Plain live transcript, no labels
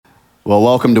Well,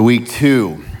 welcome to week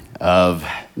 2 of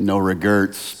No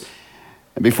Regrets.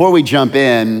 And before we jump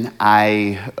in,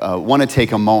 I want to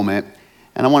take a moment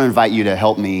and I want to invite you to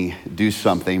help me do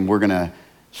something. We're going to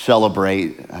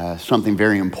celebrate something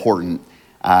very important.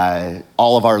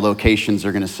 All of our locations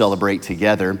are going to celebrate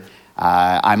together.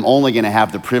 I'm only going to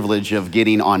have the privilege of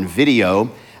getting on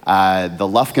video the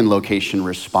Lufkin location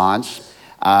response,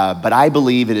 but I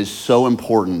believe it is so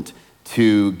important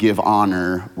to give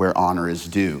honor where honor is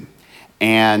due.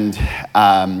 And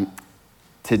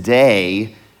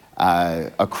today,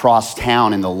 across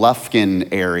town in the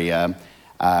Lufkin area,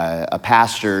 a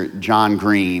pastor, John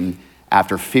Green,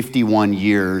 after 51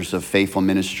 years of faithful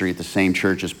ministry at the same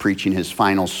church, is preaching his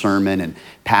final sermon and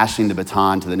passing the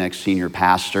baton to the next senior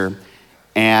pastor.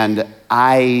 And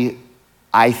I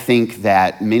think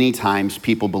that many times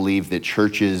people believe that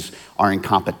churches are in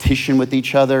competition with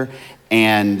each other,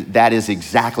 and that is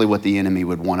exactly what the enemy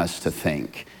would want us to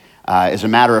think. As a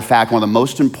matter of fact, one of the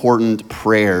most important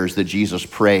prayers that Jesus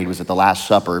prayed was at the Last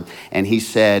Supper, and he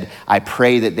said, I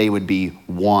pray that they would be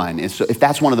one. And so if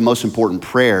that's one of the most important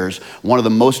prayers, one of the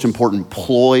most important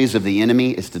ploys of the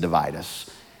enemy is to divide us.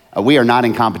 We are not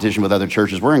in competition with other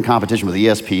churches. We're in competition with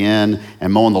ESPN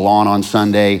and mowing the lawn on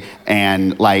Sunday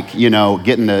and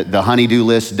getting the honey-do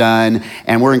list done.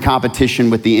 And we're in competition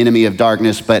with the enemy of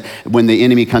darkness. But when the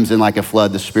enemy comes in like a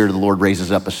flood, the Spirit of the Lord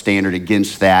raises up a standard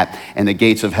against that. And the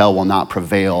gates of hell will not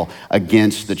prevail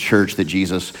against the church that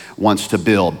Jesus wants to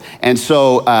build. And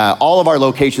so all of our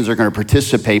locations are going to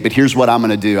participate. But here's what I'm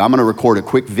going to do. I'm going to record a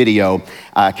quick video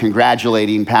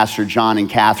congratulating Pastor John and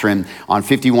Catherine on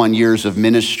 51 years of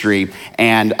ministry.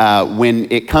 And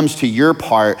when it comes to your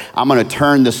part, I'm going to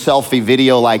turn the selfie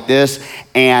video like this,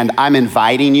 and I'm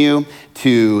inviting you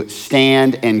to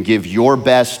stand and give your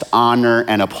best honor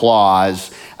and applause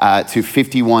to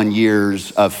 51 years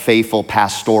of faithful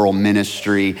pastoral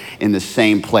ministry in the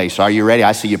same place. Are you ready?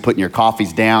 I see you putting your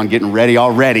coffees down, getting ready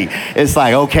already. It's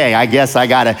like, okay, I guess I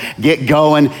got to get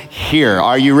going here.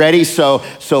 Are you ready? So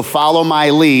follow my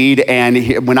lead,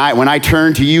 and when I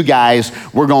turn to you guys,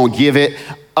 we're going to give it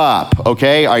up,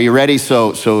 okay? Are you ready?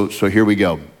 So here we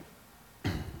go.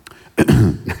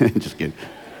 Just kidding.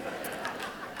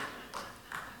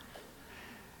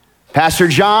 Pastor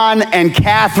John and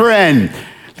Catherine.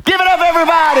 Give it up,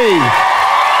 everybody.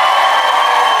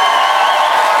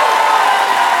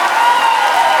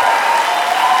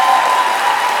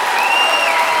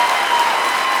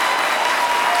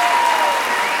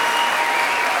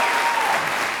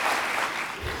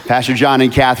 Pastor John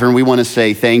and Catherine, we want to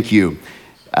say thank you.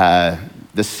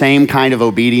 The same kind of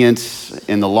obedience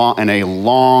in a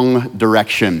long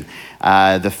direction.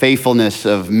 The faithfulness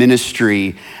of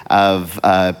ministry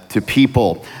to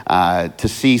people, to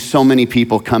see so many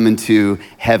people come into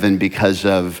heaven because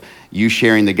of you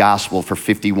sharing the gospel for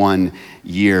 51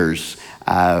 years.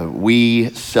 We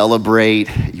celebrate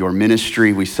your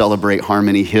ministry. We celebrate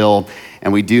Harmony Hill,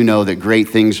 and we do know that great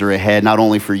things are ahead, not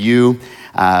only for you,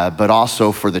 but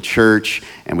also for the church,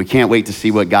 and we can't wait to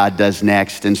see what God does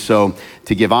next. And so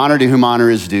to give honor to whom honor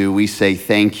is due, we say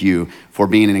thank you for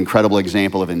being an incredible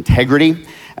example of integrity,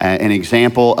 an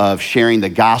example of sharing the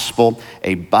gospel,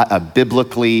 a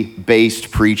biblically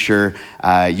based preacher.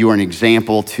 You are an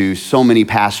example to so many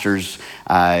pastors,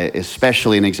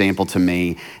 especially an example to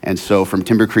me. And so from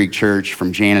Timber Creek Church,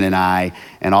 from Janet and I,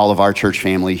 and all of our church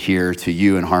family here, to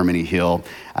you in Harmony Hill,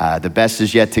 the best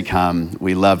is yet to come.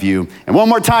 We love you. And one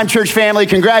more time, church family,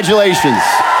 congratulations.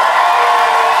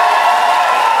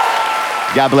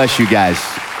 God bless you guys.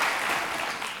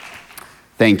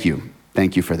 Thank you.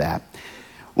 Thank you for that.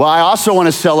 Well, I also want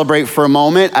to celebrate for a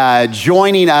moment.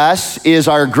 Joining us is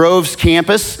our Groves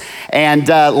campus. And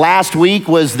last week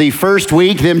was the first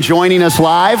week, them joining us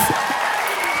live.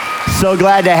 So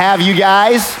glad to have you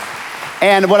guys.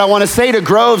 And what I want to say to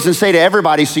Groves and say to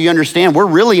everybody, so you understand, we're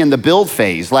really in the build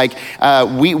phase. Like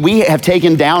we have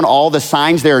taken down all the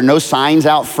signs. There are no signs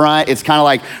out front. It's kind of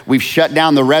like we've shut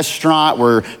down the restaurant.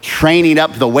 We're training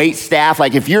up the wait staff.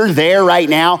 Like if you're there right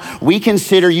now, we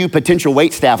consider you potential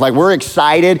wait staff. Like we're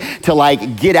excited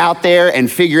to get out there and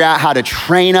figure out how to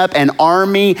train up an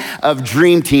army of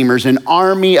dream teamers, an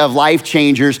army of life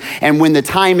changers. And when the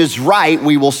time is right,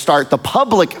 we will start the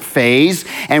public phase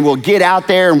and we'll get out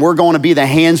there and we're going to be the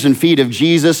hands and feet of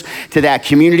Jesus to that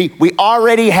community. We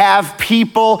already have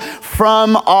people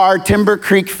from our Timber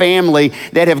Creek family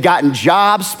that have gotten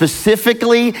jobs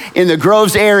specifically in the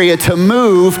Groves area to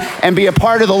move and be a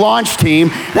part of the launch team.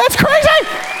 That's crazy.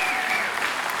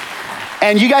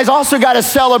 And you guys also got to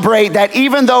celebrate that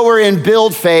even though we're in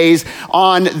build phase,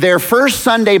 on their first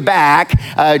Sunday back,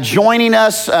 joining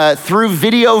us through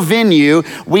Video Venue,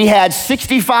 we had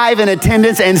 65 in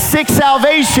attendance and 6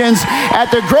 salvations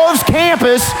at the Groves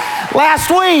campus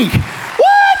last week.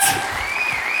 What?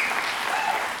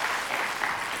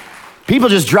 People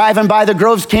just driving by the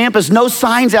Groves campus, no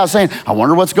signs out saying, I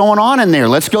wonder what's going on in there.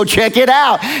 Let's go check it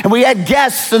out. And we had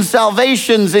guests and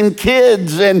salvations and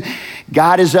kids, and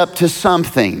God is up to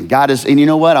something. And you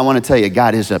know what? I want to tell you,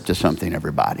 God is up to something,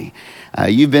 everybody.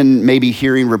 You've been maybe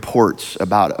hearing reports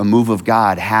about a move of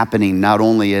God happening not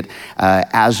only at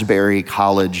Asbury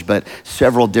College, but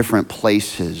several different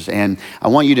places. And I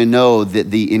want you to know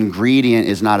that the ingredient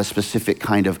is not a specific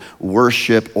kind of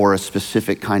worship or a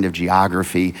specific kind of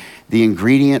geography. The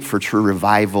ingredient for true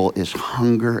revival is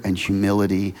hunger and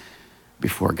humility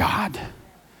before God.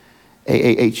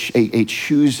 A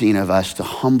choosing of us to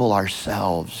humble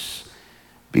ourselves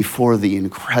before the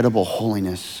incredible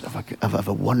holiness of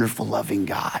a wonderful, loving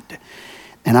God.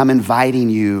 And I'm inviting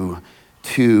you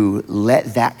to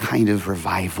let that kind of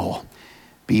revival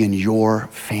be in your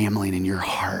family and in your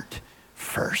heart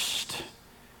first.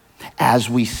 As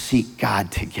we seek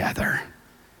God together,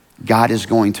 God is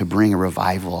going to bring a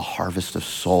revival, a harvest of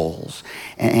souls,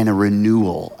 and a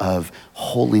renewal of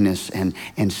holiness and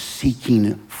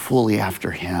seeking fully after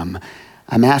him.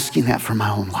 I'm asking that for my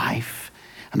own life.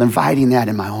 I'm inviting that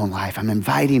in my own life. I'm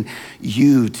inviting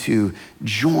you to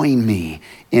join me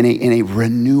in a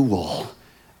renewal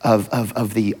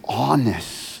of the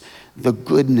awness, the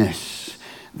goodness,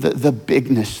 the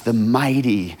bigness, the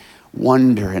mighty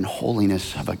wonder and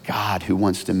holiness of a God who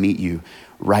wants to meet you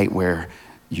right where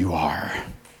you are.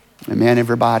 Amen,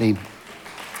 everybody?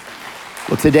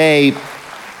 Well, today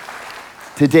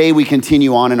we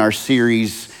continue on in our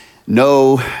series,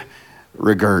 No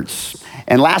Regrets.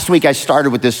 And last week I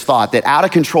started with this thought that out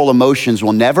of control emotions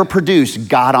will never produce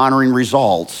God-honoring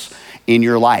results in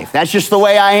your life. That's just the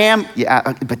way I am.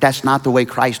 Yeah, but that's not the way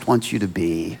Christ wants you to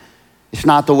be. It's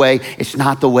not the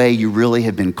way you really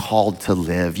have been called to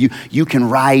live. You can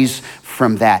rise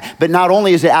from that. But not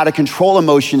only is it out of control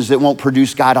emotions that won't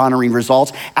produce God-honoring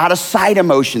results, out of sight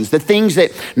emotions, the things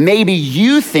that maybe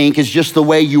you think is just the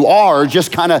way you are,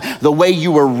 just kind of the way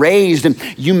you were raised, and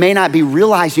you may not be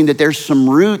realizing that there's some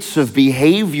roots of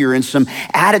behavior and some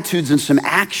attitudes and some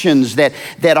actions that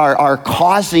are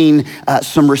causing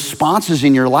some responses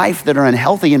in your life that are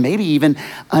unhealthy and maybe even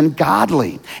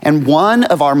ungodly. And one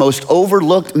of our most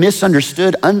overlooked,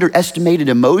 misunderstood, underestimated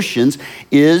emotions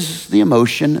is the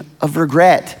emotion of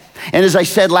regret. And as I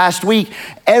said last week,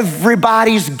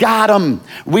 everybody's got them.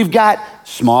 We've got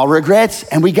small regrets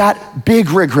and we got big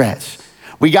regrets.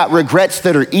 We got regrets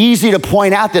that are easy to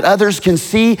point out that others can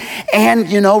see,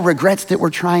 and regrets that we're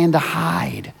trying to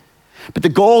hide. But the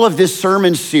goal of this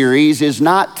sermon series is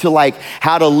not to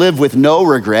how to live with no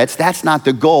regrets. That's not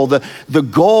the goal. The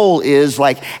goal is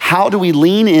how do we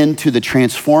lean into the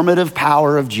transformative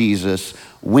power of Jesus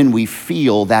when we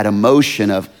feel that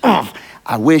emotion of,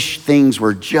 I wish things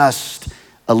were just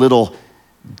a little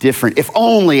different. If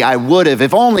only I would have,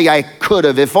 if only I could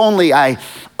have, if only I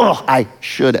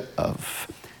should have.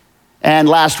 And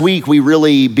last week we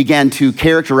really began to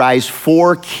characterize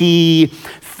 4 key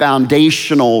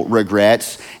foundational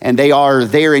regrets, and they are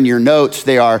there in your notes.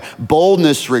 They are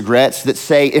boldness regrets that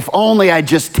say, if only I'd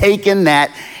just taken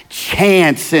that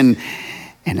chance and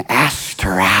asked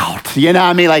her out. You know what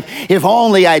I mean? If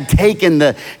only I'd taken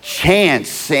the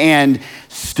chance and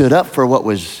stood up for what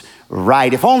was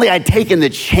right. If only I'd taken the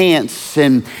chance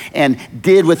and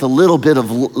did with a little bit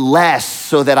of less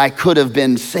so that I could have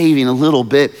been saving a little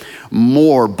bit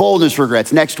more. Boldness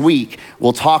regrets. Next week,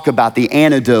 we'll talk about the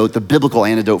antidote, the biblical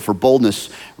antidote for boldness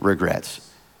regrets.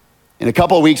 In a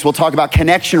couple of weeks, we'll talk about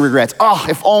connection regrets.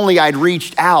 If only I'd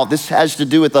reached out. This has to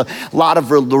do with a lot of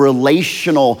the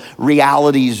relational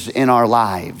realities in our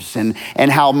lives, and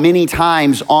how many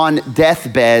times on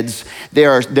deathbeds,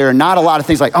 there are not a lot of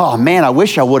things like, oh man, I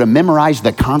wish I would have memorized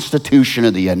the Constitution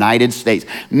of the United States.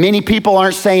 Many people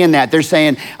aren't saying that. They're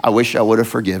saying, I wish I would have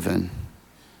forgiven.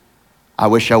 I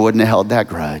wish I wouldn't have held that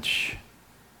grudge.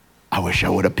 I wish I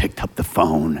would have picked up the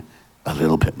phone a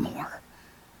little bit more.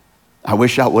 I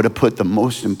wish I would have put the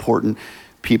most important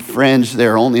people. Friends,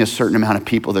 there are only a certain amount of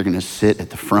people that are going to sit at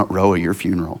the front row of your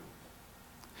funeral.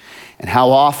 And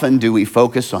how often do we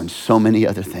focus on so many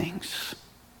other things?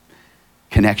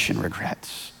 Connection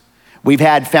regrets. We've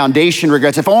had foundation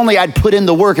regrets. If only I'd put in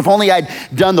the work, if only I'd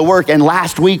done the work. And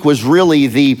last week was really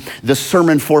the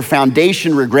sermon for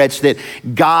foundation regrets, that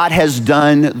God has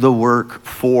done the work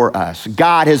for us.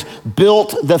 God has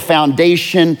built the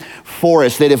foundation for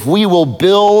us, that if we will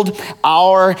build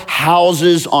our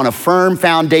houses on a firm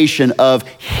foundation of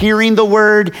hearing the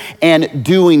word and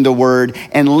doing the word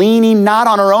and leaning not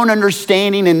on our own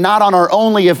understanding and not on our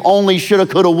only, if only, shoulda,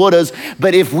 coulda, wouldas,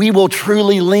 but if we will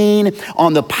truly lean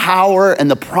on the power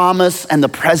and the promise and the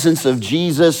presence of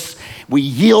Jesus, we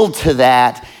yield to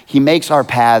that, he makes our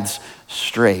paths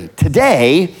straight.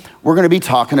 Today, we're going to be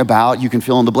talking about, you can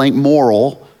fill in the blank,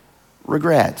 moral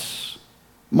regrets.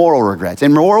 Moral regrets.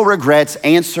 And moral regrets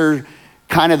answer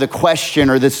kind of the question,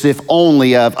 or this if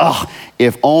only of,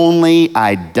 if only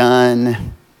I'd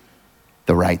done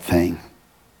the right thing.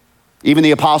 Even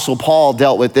the Apostle Paul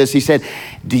dealt with this. He said,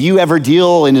 do you ever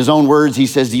deal, in his own words, he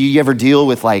says, do you ever deal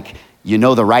with you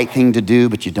know the right thing to do,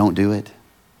 but you don't do it?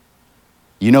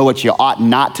 You know what you ought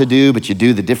not to do, but you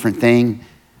do the different thing?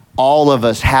 All of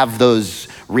us have those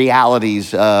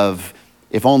realities of,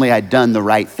 if only I'd done the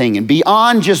right thing. And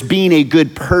beyond just being a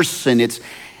good person, it's,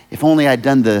 if only I'd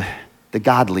done the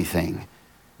godly thing,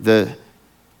 the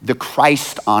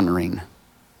Christ-honoring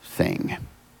thing.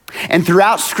 And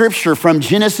throughout Scripture, from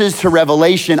Genesis to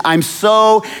Revelation, I'm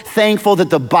so thankful that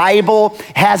the Bible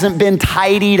hasn't been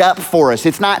tidied up for us.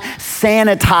 It's not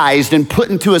sanitized and put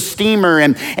into a steamer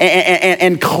and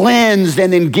cleansed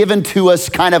and then given to us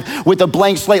kind of with a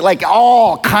blank slate, like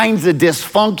all kinds of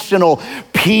dysfunctional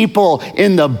people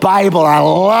in the Bible. I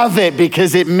love it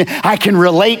because I can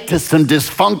relate to some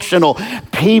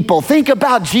dysfunctional people. Think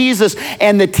about Jesus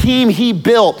and the team he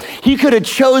built. He could have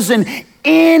chosen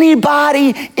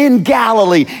anybody in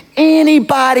Galilee,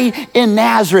 anybody in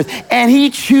Nazareth, and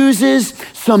he chooses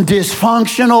some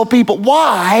dysfunctional people.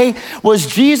 Why was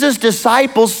Jesus'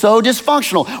 disciples so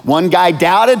dysfunctional? One guy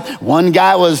doubted, one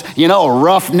guy was, a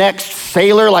roughneck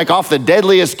sailor, like off the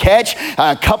deadliest catch.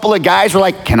 A couple of guys were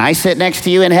like, can I sit next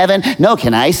to you in heaven? No,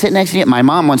 can I sit next to you? My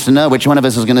mom wants to know which one of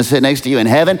us is gonna sit next to you in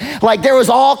heaven. Like there was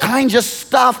all kinds of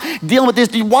stuff dealing with this.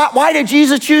 Why did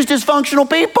Jesus choose dysfunctional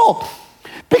people?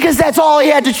 Because that's all he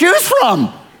had to choose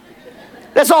from.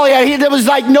 That's all he had. There was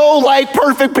no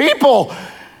perfect people.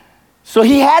 So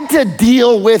he had to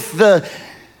deal with the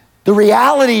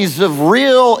realities of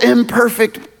real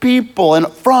imperfect people.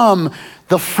 And from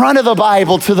the front of the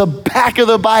Bible to the back of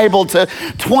the Bible to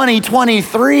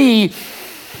 2023,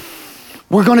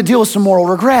 we're going to deal with some moral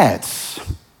regrets.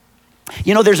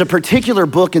 There's a particular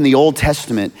book in the Old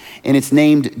Testament, and it's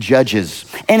named Judges.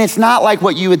 And it's not like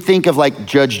what you would think of like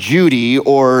Judge Judy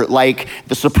or like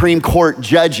the Supreme Court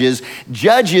judges.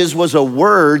 Judges was a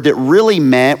word that really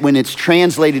meant, when it's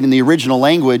translated in the original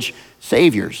language,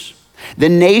 saviors. The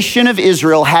nation of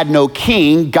Israel had no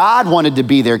king. God wanted to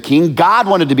be their king. God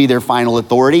wanted to be their final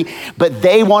authority, but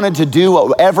they wanted to do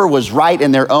whatever was right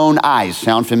in their own eyes.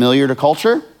 Sound familiar to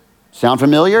culture? Sound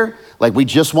familiar? Like we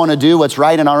just want to do what's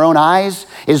right in our own eyes,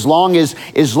 as long as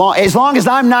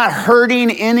I'm not hurting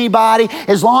anybody,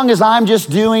 as long as I'm just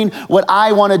doing what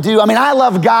I want to do. I mean, I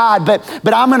love God,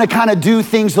 but I'm going to kind of do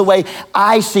things the way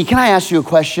I see. Can I ask you a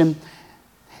question?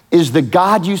 Is the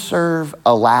God you serve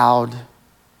allowed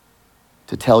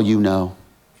to tell you no?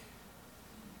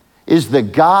 Is the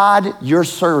God you're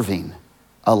serving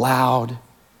allowed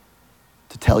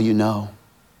to tell you no?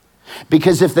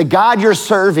 Because if the God you're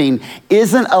serving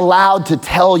isn't allowed to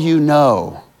tell you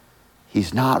no,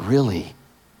 he's not really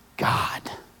God.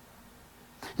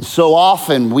 And so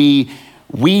often we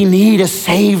need a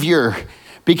savior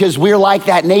because we're like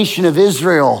that nation of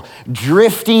Israel,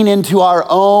 drifting into our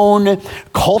own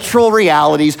cultural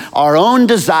realities, our own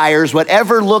desires,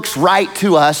 whatever looks right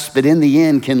to us, but in the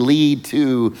end can lead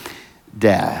to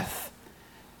death.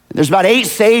 There's about 8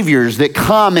 saviors that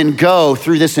come and go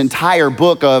through this entire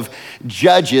book of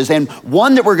Judges. And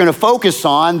one that we're going to focus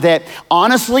on that,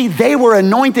 honestly, they were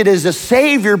anointed as a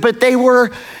savior, but they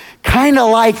were kind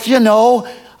of like,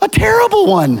 a terrible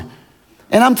one.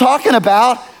 And I'm talking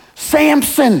about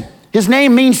Samson. His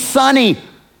name means sunny.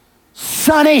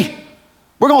 Sunny.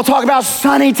 We're going to talk about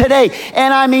Sunny today.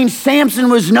 And I mean, Samson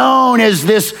was known as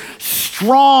this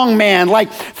strong man,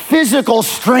 like physical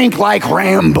strength like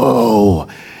Rambo.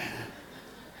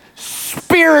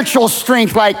 Spiritual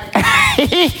strength like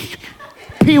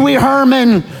Pee Wee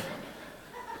Herman.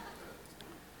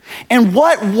 And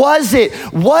what was it?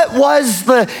 What was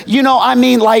the,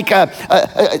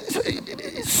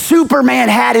 Superman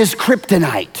had his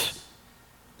kryptonite.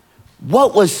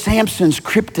 What was Samson's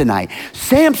kryptonite?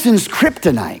 Samson's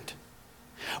kryptonite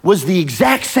was the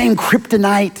exact same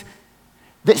kryptonite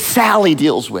that Sally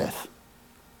deals with.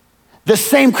 The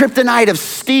same kryptonite of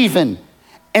Stephen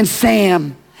and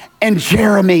Sam and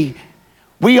Jeremy.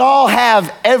 We all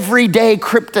have everyday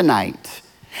kryptonite.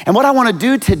 And what I want to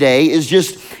do today is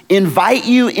just invite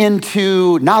you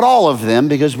into, not all of them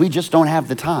because we just don't have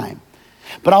the time,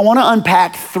 but I want to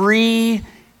unpack 3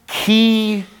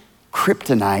 key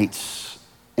kryptonites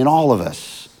in all of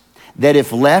us that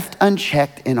if left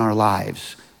unchecked in our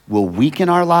lives will weaken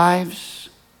our lives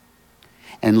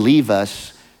and leave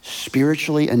us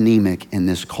spiritually anemic in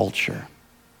this culture.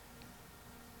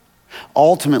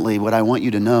 Ultimately, what I want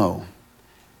you to know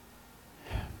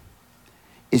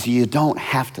is you don't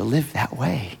have to live that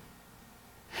way.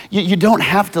 You don't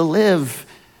have to live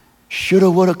shoulda,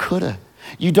 woulda, coulda.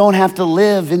 You don't have to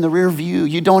live in the rear view.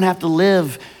 You don't have to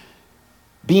live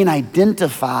being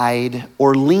identified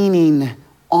or leaning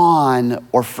on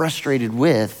or frustrated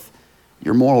with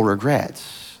your moral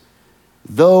regrets.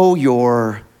 Though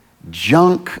your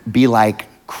junk be like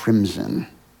crimson,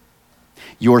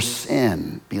 your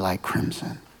sin be like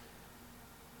crimson,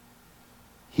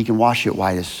 he can wash it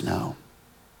white as snow.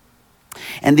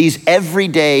 And these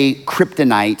everyday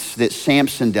kryptonites that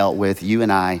Samson dealt with, you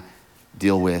and I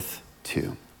deal with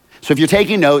too. So if you're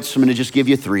taking notes, I'm gonna just give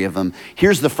you 3 of them.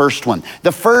 Here's the first one.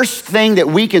 The first thing that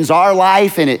weakens our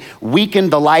life, and it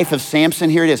weakened the life of Samson,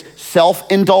 here it is.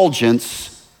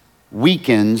 Self-indulgence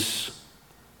weakens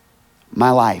my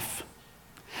life.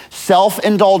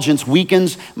 Self-indulgence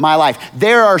weakens my life.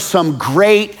 There are some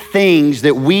great things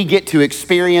that we get to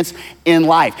experience in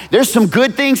life. There's some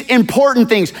good things, important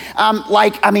things,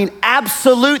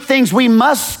 absolute things we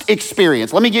must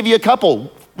experience. Let me give you a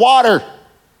couple. Water.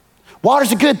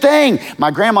 Water's a good thing.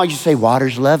 My grandma used to say,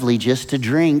 water's lovely just to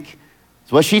drink.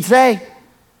 That's what she'd say.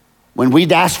 When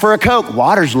we'd ask for a Coke,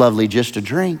 water's lovely just to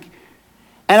drink.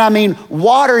 And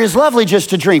water is lovely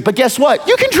just to drink, but guess what?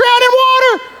 You can drown in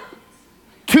water.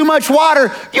 Too much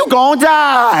water, you gonna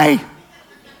die.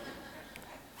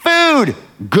 Food,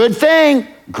 good thing,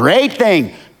 great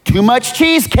thing. Too much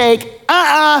cheesecake,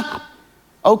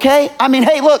 okay?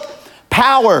 Hey, look,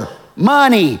 power,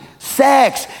 money,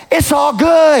 sex, it's all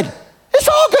good. It's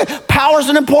all good. Power's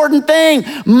an important thing.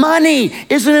 Money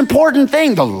is an important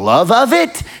thing. The love of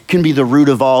it can be the root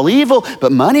of all evil,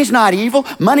 but money's not evil.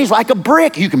 Money's like a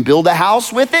brick. You can build a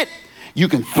house with it. You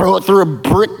can throw it through a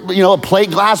brick, a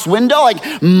plate glass window.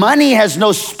 Like, money has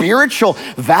no spiritual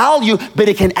value, but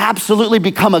it can absolutely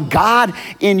become a god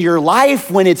in your life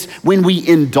when we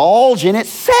indulge in it.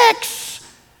 Sex,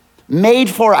 made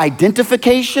for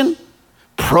identification,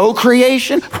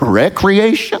 procreation,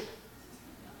 recreation,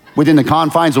 within the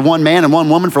confines of one man and one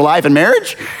woman for life and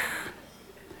marriage.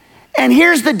 And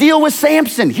here's the deal with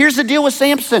Samson.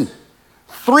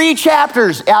 3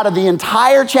 chapters out of the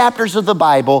entire chapters of the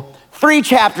Bible, 3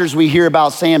 chapters we hear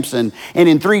about Samson, and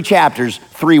in 3 chapters,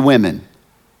 3 women.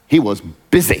 He was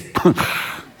busy.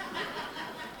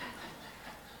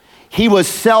 He was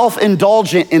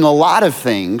self-indulgent in a lot of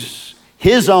things.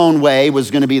 His own way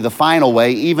was going to be the final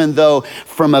way, even though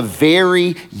from a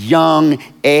very young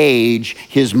age,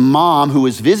 his mom, who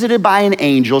was visited by an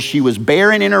angel, she was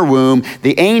barren in her womb.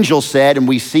 The angel said, and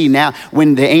we see now,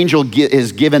 when the angel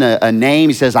is given a name,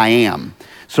 he says, I am.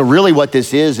 So really what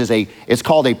this is it's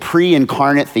called a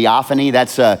pre-incarnate theophany.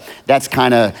 That's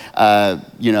kind of,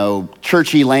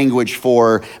 churchy language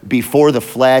for before the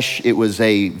flesh. It was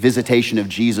a visitation of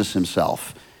Jesus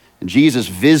himself. And Jesus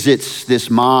visits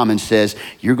this mom and says,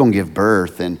 you're going to give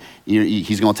birth, and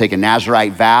he's going to take a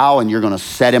Nazirite vow, and you're going to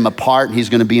set him apart, and he's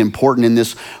going to be important in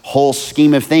this whole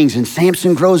scheme of things. And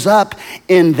Samson grows up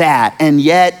in that, and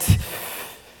yet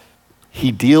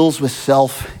he deals with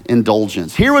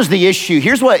self-indulgence. Here was the issue.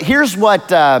 Here's kind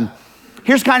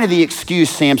of the excuse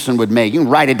Samson would make. You can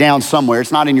write it down somewhere.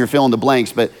 It's not in your fill in the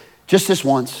blanks, but just this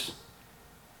once.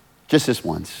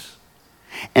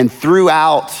 And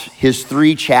throughout his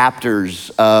 3 chapters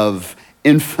of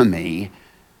infamy,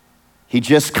 he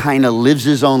just kind of lives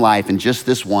his own life, and just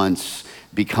this once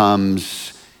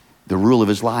becomes the rule of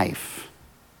his life.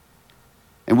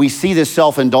 And we see this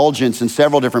self-indulgence in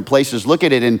several different places. Look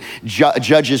at it in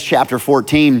Judges chapter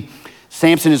 14.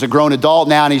 Samson is a grown adult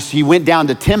now, and he went down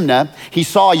to Timnah. He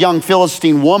saw a young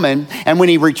Philistine woman, and when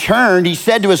he returned, he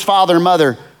said to his father and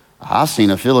mother, I've seen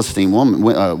a Philistine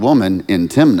woman in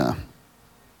Timnah.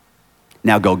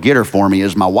 Now go get her for me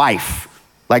as my wife.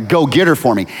 Like, go get her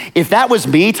for me. If that was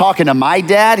me talking to my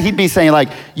dad, he'd be saying like,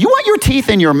 you want your teeth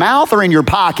in your mouth or in your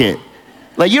pocket?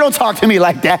 Like, you don't talk to me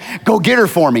like that. Go get her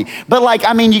for me. But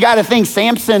you got to think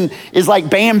Samson is like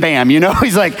Bam Bam,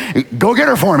 He's like, go get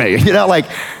her for me,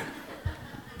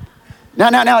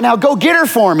 Now, go get her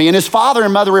for me. And his father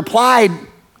and mother replied,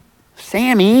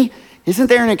 Sammy, Isn't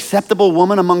there an acceptable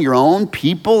woman among your own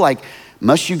people? Like,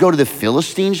 must you go to the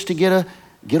Philistines to get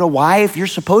a wife? You're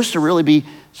supposed to really be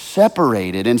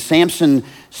separated. And Samson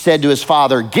said to his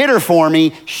father, get her for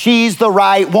me. She's the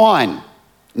right one.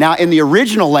 Now, in the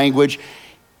original language,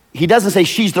 he doesn't say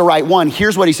she's the right one.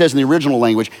 Here's what he says in the original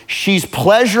language. She's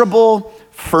pleasurable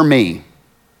for me.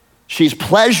 She's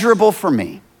pleasurable for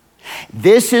me.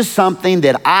 This is something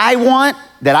that I want,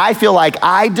 that I feel like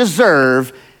I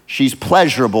deserve. She's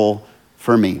pleasurable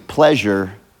for me.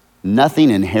 Pleasure, nothing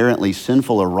inherently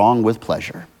sinful or wrong with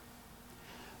pleasure.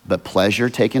 But pleasure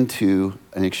taken to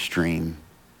an extreme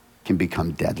can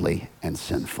become deadly and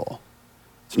sinful.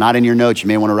 It's not in your notes. You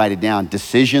may want to write it down.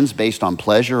 Decisions based on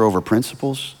pleasure over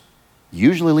principles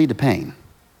usually lead to pain.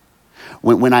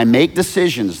 When I make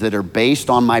decisions that are based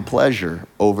on my pleasure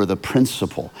over the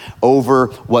principle, over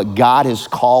what God has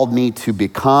called me to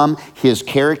become, his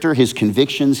character, his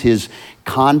convictions, his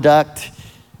conduct,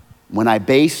 when I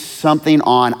base something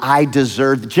on, I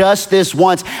deserve just this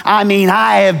once. I mean,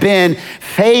 I have been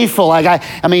faithful. Like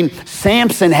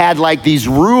Samson had like these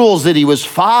rules that he was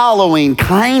following,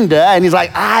 kinda, and he's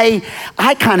like,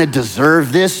 I kind of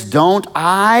deserve this, don't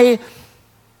I?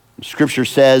 Scripture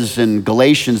says in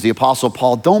Galatians, the Apostle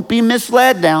Paul, don't be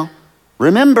misled now.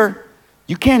 Remember,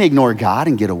 you can't ignore God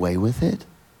and get away with it.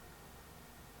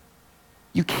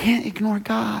 You can't ignore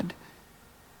God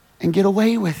and get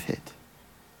away with it.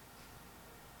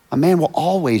 A man will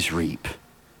always reap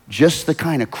just the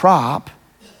kind of crop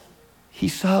he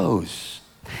sows.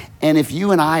 And if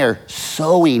you and I are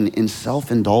sowing in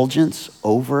self-indulgence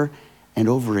over and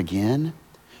over again,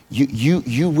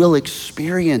 you will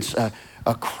experience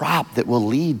a crop that will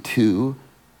lead to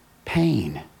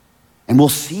pain. And we'll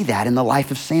see that in the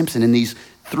life of Samson in these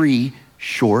 3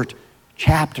 short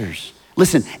chapters.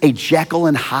 Listen, a Jekyll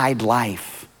and Hyde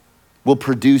life will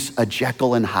produce a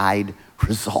Jekyll and Hyde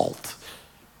result.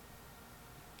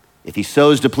 If he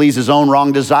sows to please his own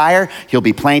wrong desire, he'll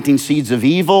be planting seeds of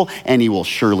evil, and he will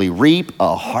surely reap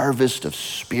a harvest of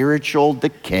spiritual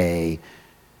decay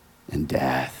and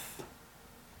death.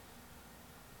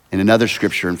 In another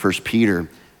scripture in 1 Peter,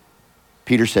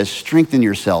 Peter says, strengthen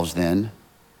yourselves then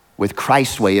with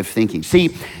Christ's way of thinking.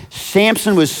 See,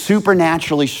 Samson was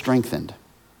supernaturally strengthened.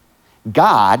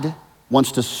 God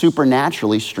wants to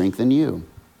supernaturally strengthen you.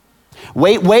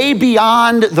 Way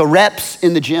beyond the reps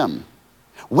in the gym.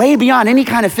 Way beyond any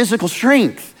kind of physical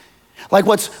strength. Like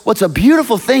what's a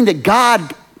beautiful thing that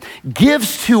God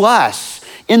gives to us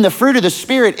in the fruit of the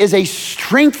Spirit is a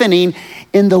strengthening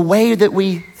in the way that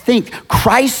we think,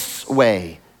 Christ's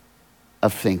way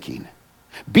of thinking.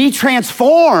 Be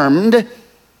transformed,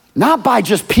 not by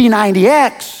just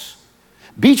P90X.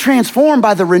 Be transformed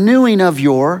by the renewing of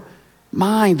your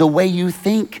mind, the way you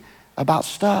think about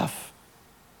stuff.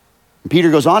 And Peter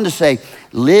goes on to say,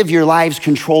 live your lives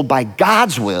controlled by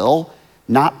God's will,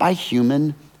 not by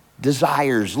human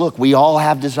desires. Look, we all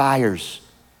have desires.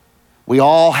 We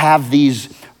all have these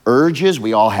urges,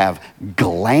 we all have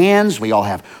glands, we all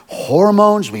have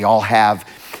hormones, we all have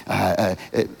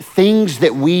things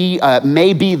that we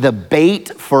may be the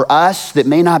bait for us, that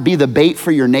may not be the bait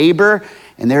for your neighbor,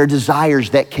 and there are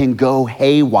desires that can go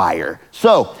haywire.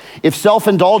 So, if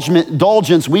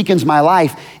self-indulgence weakens my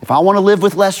life, if I want to live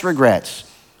with less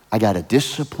regrets, I got to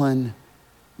discipline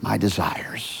my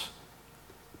desires.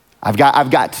 I've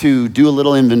got to do a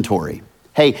little inventory.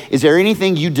 Hey, is there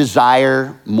anything you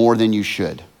desire more than you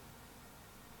should?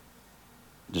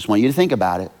 Just want you to think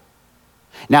about it.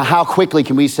 Now, how quickly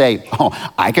can we say,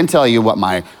 oh, I can tell you what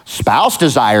my spouse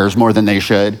desires more than they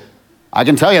should. I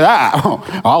can tell you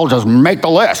that. I'll just make the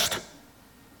list.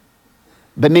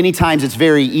 But many times it's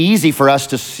very easy for us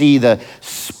to see the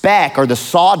speck or the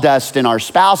sawdust in our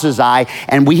spouse's eye,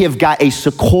 and we have got a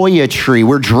sequoia tree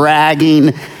we're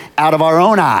dragging out of our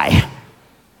own eye.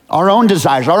 Our own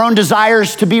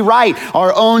desires to be right,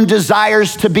 our own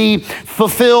desires to be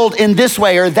fulfilled in this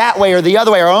way or that way or the other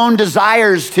way, our own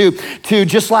desires to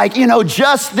just like,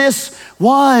 just this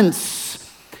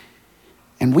once.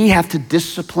 And we have to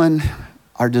discipline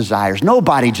our desires.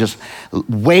 Nobody just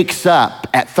wakes up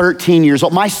at 13 years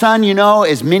old. My son,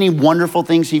 as many wonderful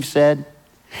things he's said,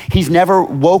 he's never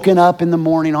woken up in the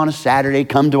morning on a Saturday,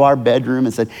 come to our bedroom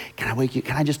and said, can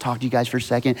I just talk to you guys for a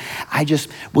second?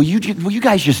 Will you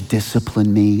guys just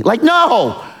discipline me? Like,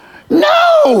 no.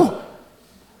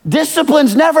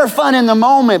 Discipline's never fun in the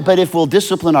moment, but if we'll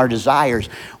discipline our desires,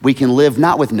 we can live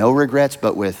not with no regrets,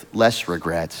 but with less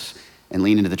regrets and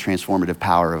lean into the transformative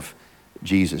power of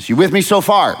Jesus. You with me so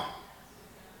far?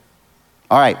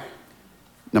 All right,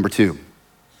 number 2,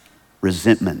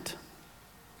 resentment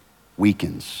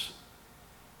weakens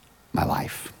my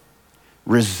life.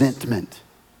 Resentment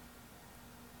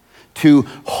to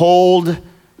hold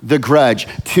the grudge,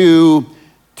 to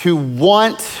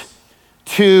want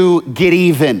to get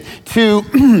even,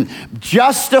 to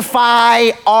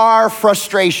justify our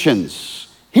frustrations.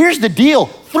 Here's the deal,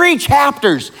 3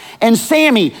 chapters, and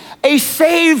Sammy, a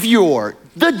savior,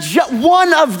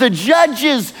 one of the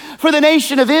judges for the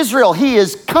nation of Israel, he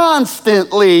is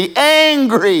constantly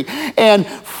angry and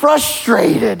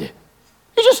frustrated.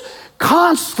 He's just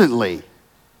constantly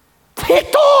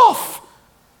ticked off.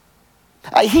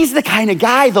 He's the kind of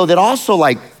guy, though, that also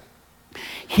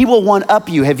he will one-up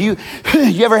you. Have you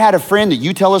ever had a friend that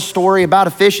you tell a story about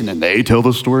a fish and then they tell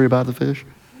the story about the fish?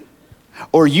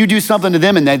 Or you do something to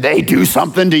them and then they do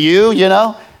something to you, you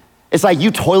know? It's like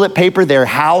you toilet paper their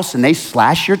house and they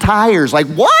slash your tires. Like,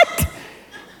 what?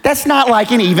 That's not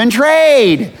like an even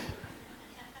trade.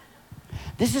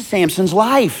 This is Samson's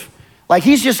life. Like,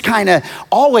 he's just kind of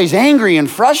always angry and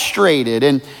frustrated.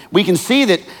 And we can see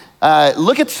that,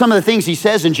 look at some of the things he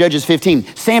says in Judges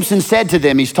 15. Samson said to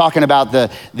them, he's talking about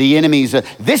the enemies,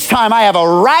 this time I have a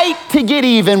right to get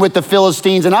even with the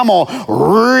Philistines and I'm gonna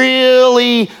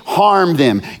really harm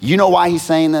them. You know why he's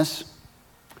saying this?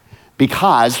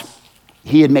 Because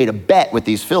he had made a bet with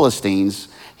these Philistines.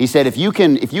 He said, if you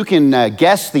can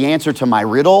guess the answer to my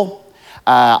riddle,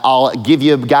 I'll give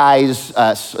you guys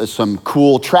some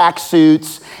cool track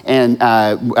suits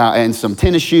and some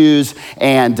tennis shoes,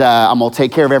 and I'm gonna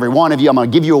take care of every one of you. I'm gonna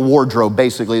give you a wardrobe,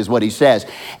 basically, is what he says.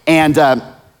 And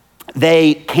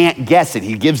they can't guess it.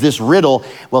 He gives this riddle.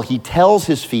 Well, he tells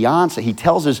his fiance, the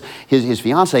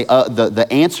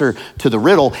answer to the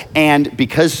riddle, and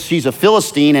because she's a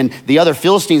Philistine and the other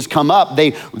Philistines come up,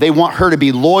 they want her to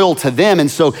be loyal to them, and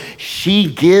so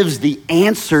she gives the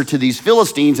answer to these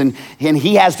Philistines, and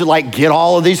he has to get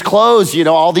all of these clothes,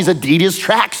 all these Adidas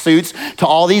track suits to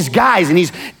all these guys, and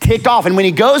he's ticked off, and when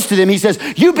he goes to them, he says,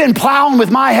 "You've been plowing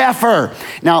with my heifer."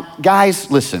 Now, guys,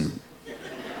 listen.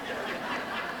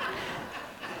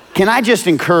 Can I just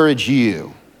encourage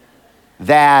you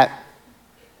that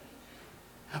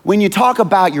when you talk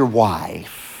about your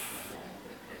wife,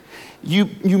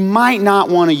 you might not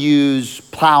want to use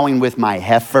plowing with my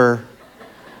heifer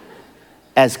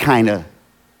as kind of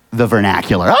the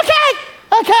vernacular.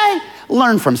 Okay,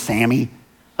 learn from Sammy,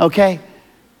 okay?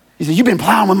 He says, "You've been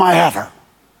plowing with my heifer."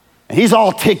 And he's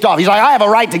all ticked off. He's like, "I have a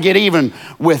right to get even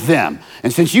with them.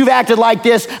 And since you've acted like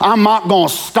this, I'm not gonna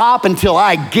stop until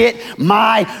I get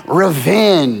my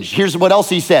revenge." Here's what else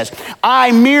he says.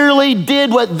 "I merely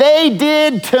did what they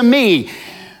did to me."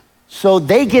 So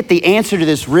they get the answer to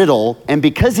this riddle, and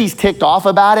because he's ticked off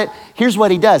about it, here's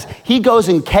what he does. He goes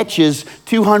and catches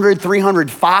 200, 300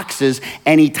 foxes,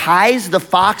 and he ties the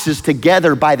foxes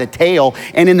together by the tail,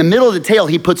 and in the middle of the tail,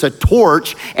 he puts a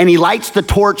torch, and he lights the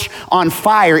torch on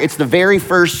fire. It's the very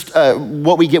first,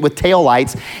 what we get with tail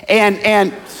lights,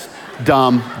 and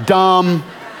dumb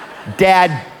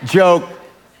dad joke,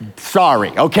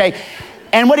 sorry, okay?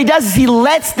 And what he does is he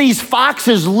lets these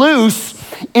foxes loose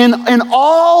in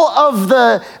all of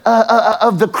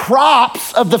the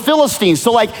crops of the Philistines.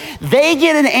 So they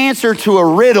get an answer to a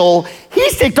riddle.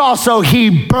 He's ticked off, so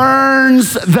he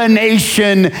burns the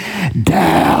nation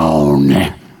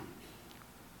down.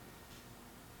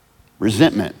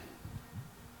 Resentment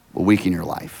will weaken your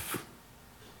life.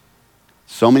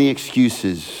 So many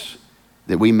excuses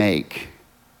that we make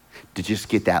to just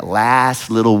get that last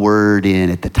little word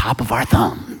in at the top of our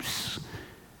thumbs.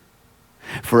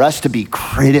 For us to be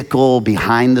critical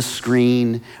behind the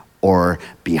screen or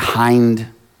behind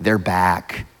their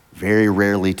back, very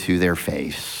rarely to their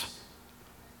face.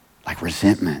 Like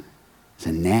resentment is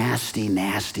a nasty,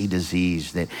 nasty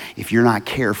disease that if you're not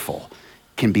careful,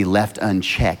 can be left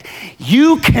unchecked.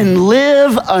 You can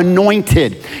live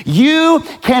anointed. You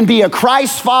can be a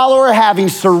Christ follower having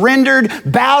surrendered,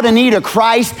 bowed a knee to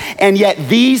Christ, and yet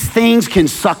these things can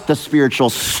suck the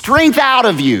spiritual strength out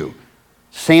of you.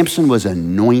 Samson was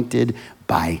anointed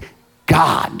by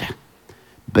God,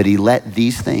 but he let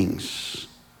these things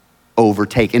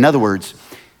overtake. In other words,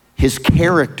 his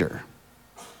character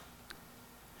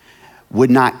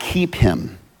would not keep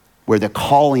him where the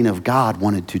calling of God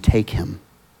wanted to take him.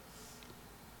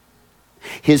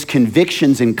 His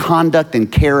convictions and conduct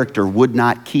and character would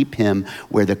not keep him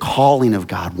where the calling of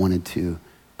God wanted to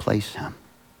place him.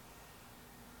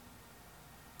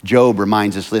 Job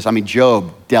reminds us this.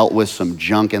 Job dealt with some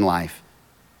junk in life.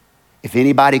 If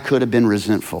anybody could have been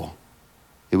resentful,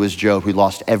 it was Job, who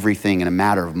lost everything in a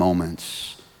matter of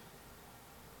moments.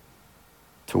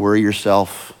 To worry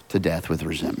yourself to death with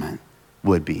resentment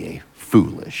would be a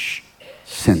foolish,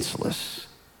 senseless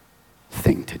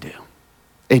thing to do.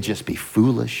 It'd just be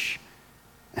foolish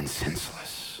and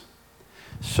senseless.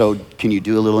 So can you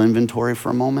do a little inventory for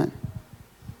a moment?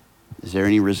 Is there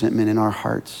any resentment in our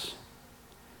hearts?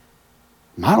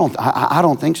 I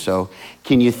don't think so.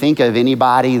 Can you think of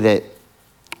anybody that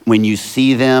when you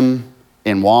see them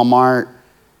in Walmart,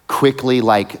 quickly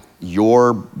like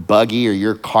your buggy or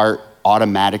your cart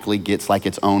automatically gets like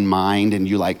its own mind and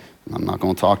you like, I'm not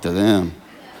gonna talk to them.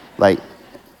 Like,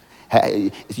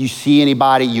 if you see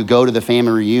anybody, you go to the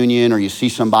family reunion or you see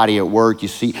somebody at work,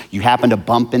 you happen to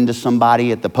bump into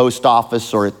somebody at the post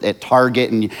office or at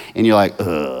Target and you're like,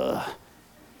 ugh.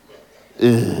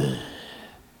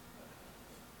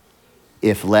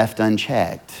 If left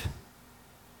unchecked,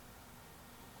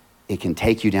 it can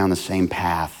take you down the same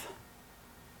path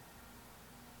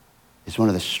as one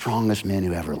of the strongest men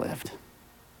who ever lived.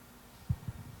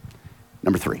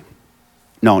 Number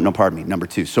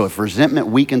two. So if resentment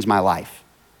weakens my life,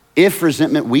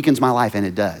 and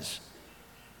it does,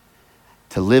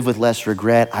 to live with less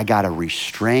regret, I gotta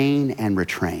restrain and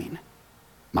retrain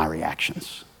my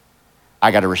reactions. I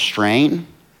gotta restrain.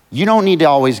 You don't need to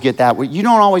always get that. You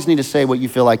don't always need to say what you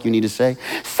feel like you need to say.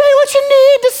 Say what you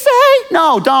need to say.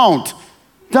 No,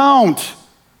 don't.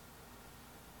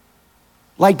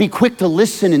 Like, be quick to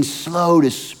listen and slow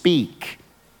to speak.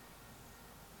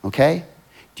 Okay?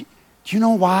 Do you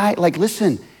know why? Like,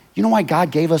 listen, you know why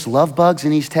God gave us love bugs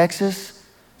in East Texas?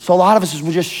 So a lot of us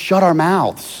will just shut our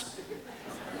mouths.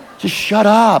 Just shut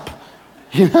up,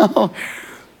 you know?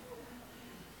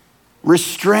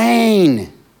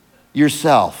 Restrain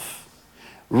yourself.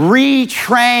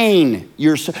 Retrain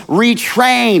yourself.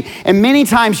 Retrain. And many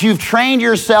times you've trained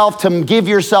yourself to give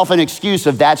yourself an excuse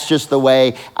of that's just the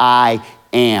way I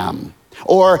am.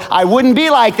 Or I wouldn't be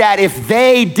like that if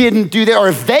they didn't do that, or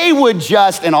if they would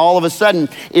just, and all of a sudden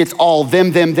it's all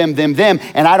them,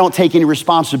 and I don't take any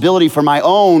responsibility for my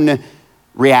own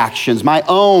reactions, my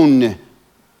own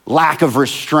lack of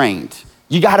restraint.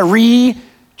 You gotta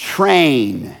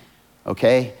retrain,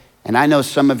 okay? And I know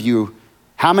some of you,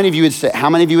 how many of you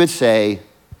would say,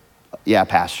 yeah,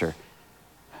 Pastor,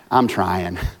 I'm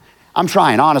trying,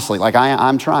 honestly, like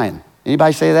I'm trying.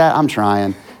 Anybody say that? I'm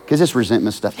trying. Because this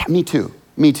resentment stuff, yeah, me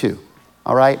too,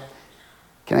 all right?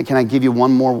 Can I give you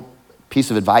one more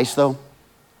piece of advice though?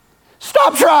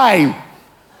 Stop trying.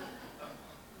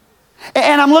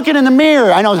 And I'm looking in the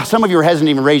mirror. I know some of you are hesitant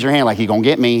to even raise your hand like, he's gonna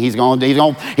get me, he's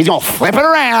gonna flip it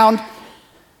around.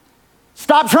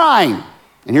 Stop trying.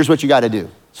 And here's what you gotta do.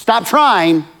 Stop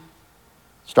trying,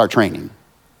 start training.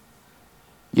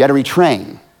 You gotta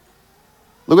retrain.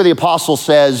 Look what the apostle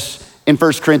says in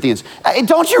 1 Corinthians.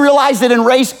 Don't you realize that in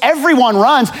race, everyone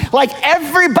runs? Like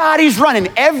everybody's running.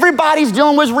 Everybody's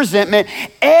dealing with resentment.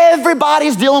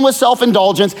 Everybody's dealing with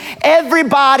self-indulgence.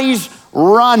 Everybody's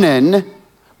running,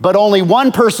 but only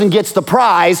one person gets the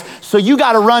prize, so you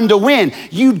gotta run to win.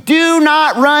 You do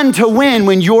not run to win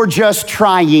when you're just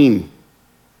trying.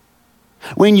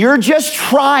 When you're just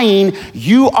trying,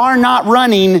 you are not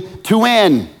running to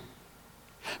win.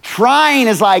 Trying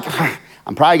is like,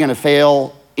 I'm probably gonna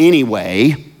fail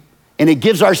anyway, and it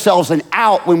gives ourselves an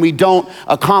out when we don't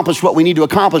accomplish what we need to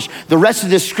accomplish. The rest of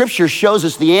this scripture shows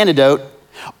us the antidote.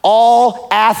 All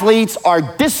athletes are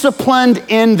disciplined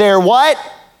in their what?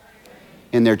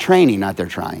 In their training, not their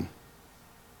trying.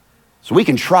 So we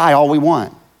can try all we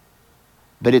want,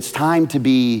 but it's time to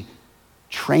be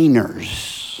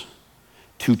trainers,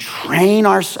 to train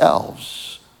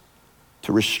ourselves,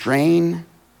 to restrain,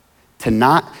 to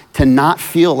not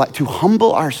feel like, to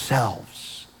humble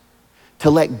ourselves, to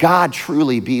let God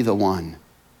truly be the one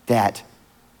that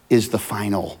is the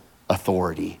final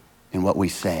authority in what we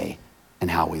say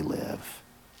and how we live.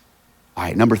 All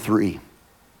right, number 3.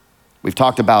 We've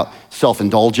talked about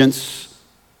self-indulgence,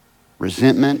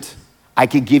 resentment. I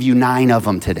could give you 9 of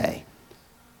them today.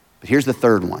 But here's the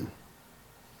third one.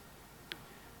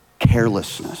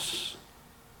 Carelessness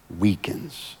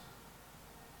weakens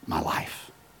my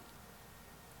life.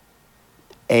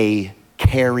 A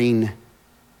caring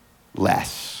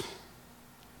less.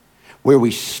 Where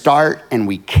we start and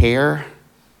we care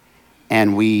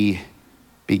and we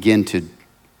begin to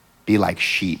be like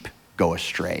sheep, go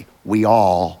astray. We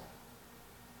all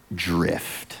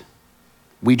drift.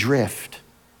 We drift.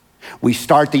 We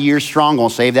start the year strong, gonna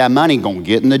save that money, gonna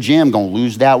get in the gym, gonna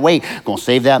lose that weight, gonna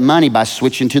save that money by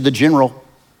switching to the general.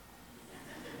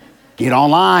 Get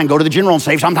online, go to the general and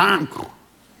save some time.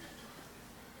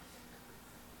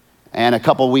 And a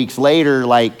couple weeks later,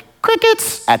 like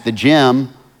crickets at the gym,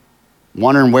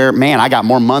 wondering where, man, I got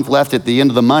more month left at the end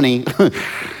of the money.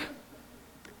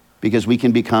 Because we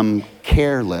can become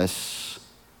careless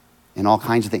in all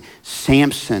kinds of things.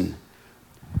 Samson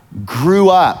grew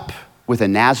up with a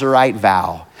Nazirite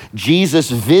vow.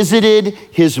 Jesus visited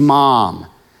his mom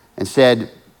and said,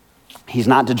 he's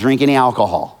not to drink any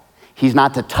alcohol. He's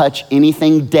not to touch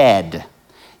anything dead.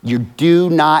 You do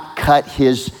not cut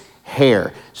his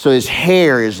hair. So his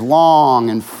hair is long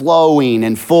and flowing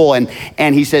and full.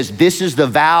 And he says, this is the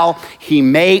vow he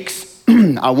makes.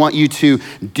 I want you to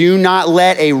do not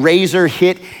let a razor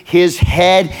hit his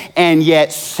head. And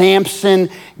yet Samson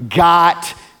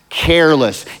got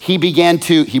careless.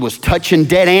 He was touching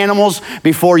dead animals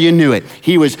before you knew it.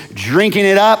 He was drinking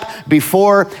it up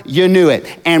before you knew it.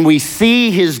 And we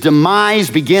see his demise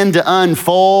begin to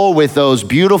unfold with those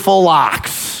beautiful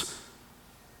locks.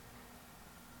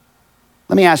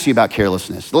 Let me ask you about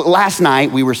carelessness. Last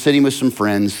night, we were sitting with some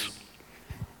friends,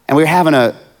 and we were having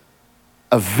a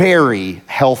very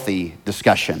healthy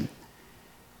discussion.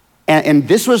 And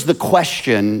this was the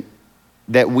question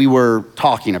that we were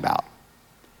talking about.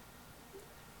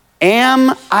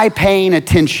 Am I paying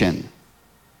attention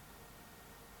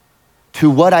to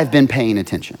what I've been paying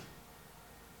attention?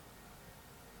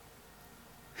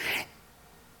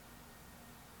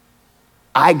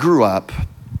 I grew up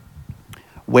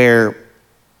where,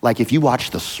 like, if you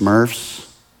watch the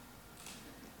Smurfs,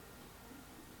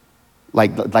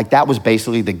 like that was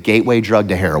basically the gateway drug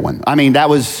to heroin. I mean, that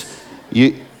was,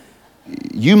 you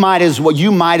might as well,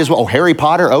 oh, Harry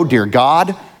Potter, oh dear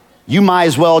God, you might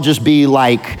as well just be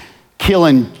like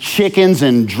killing chickens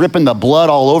and dripping the blood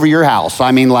all over your house.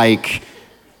 I mean, like,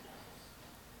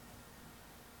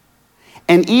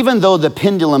 and even though the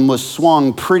pendulum was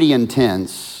swung pretty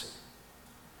intense,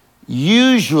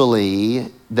 usually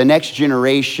the next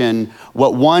generation,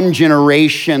 what one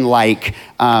generation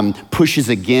pushes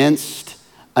against,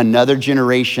 another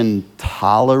generation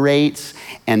tolerates,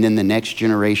 and then the next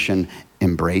generation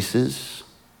embraces.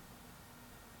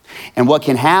 And what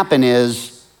can happen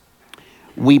is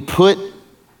we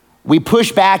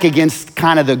push back against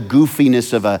kind of the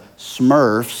goofiness of a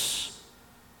Smurfs,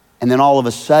 and then all of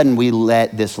a sudden we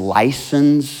let this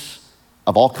license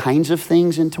of all kinds of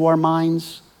things into our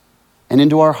minds and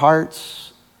into our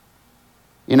hearts.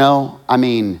 You know, I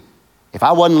mean, if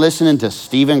I wasn't listening to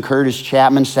Stephen Curtis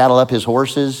Chapman saddle up his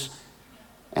horses,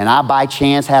 and I by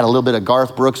chance had a little bit of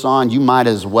Garth Brooks on, you might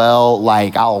as well, I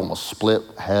almost split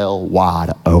hell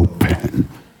wide open.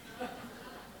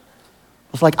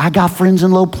 It's like, I got friends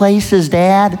in low places,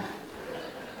 Dad.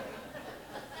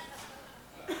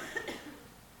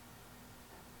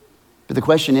 But the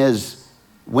question is,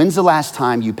 when's the last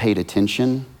time you paid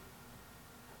attention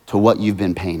to what you've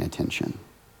been paying attention?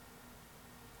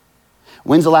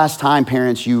 When's the last time,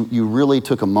 parents, you really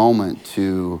took a moment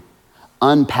to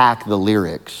unpack the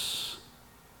lyrics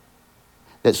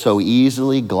that so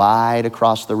easily glide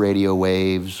across the radio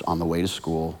waves on the way to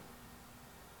school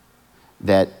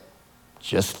that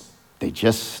it's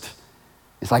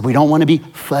like we don't want to be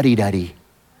fuddy-duddy.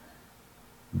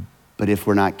 But if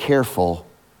we're not careful,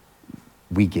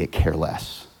 we get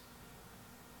careless.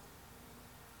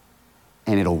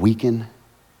 And it'll weaken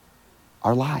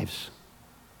our lives.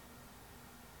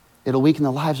 It'll weaken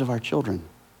the lives of our children.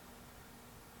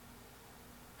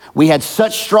 We had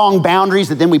such strong boundaries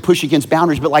that then we push against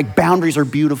boundaries, but boundaries are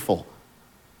beautiful.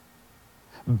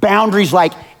 Boundaries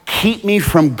keep me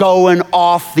from going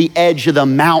off the edge of the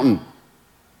mountain.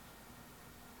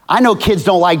 I know kids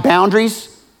don't like boundaries.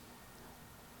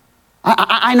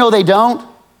 I know they don't,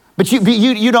 but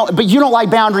you don't like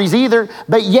boundaries either,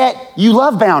 but yet you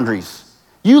love boundaries.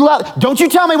 Don't you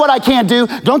tell me what I can't do.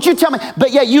 Don't you tell me.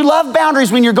 But yet you love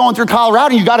boundaries when you're going through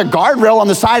Colorado and you got a guardrail on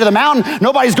the side of the mountain.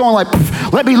 Nobody's going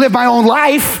let me live my own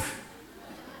life.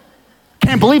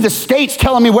 Can't believe the state's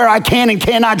telling me where I can and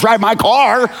cannot drive my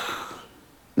car.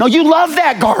 No, you love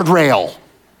that guardrail.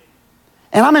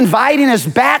 And I'm inviting us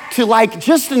back to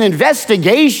just an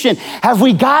investigation. Have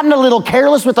we gotten a little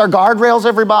careless with our guardrails,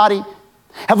 everybody?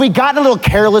 Have we gotten a little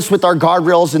careless with our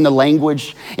guardrails in the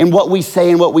language, in what we say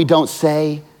and what we don't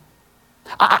say?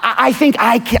 I think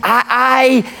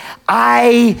I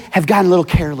have gotten a little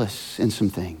careless in some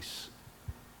things.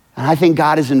 And I think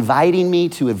God is inviting me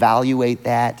to evaluate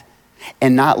that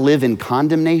and not live in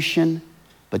condemnation,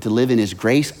 but to live in his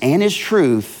grace and his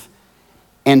truth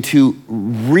and to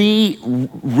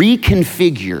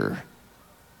reconfigure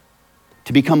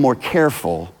to become more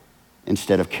careful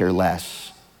instead of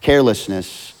careless.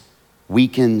 Carelessness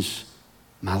weakens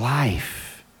my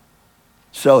life.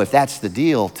 So if that's the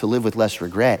deal, to live with less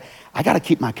regret, I got to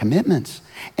keep my commitments.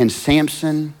 And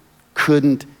Samson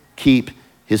couldn't keep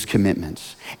his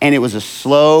commitments. And it was a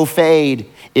slow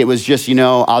fade. It was just,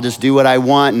 I'll just do what I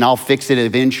want and I'll fix it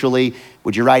eventually.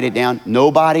 Would you write it down?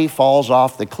 Nobody falls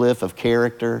off the cliff of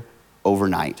character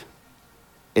overnight.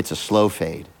 It's a slow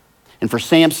fade. And for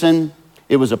Samson,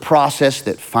 it was a process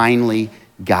that finally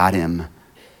got him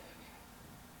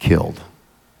killed.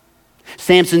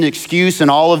 Samson's excuse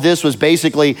and all of this was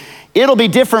basically, it'll be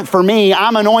different for me.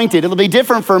 I'm anointed. It'll be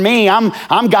different for me.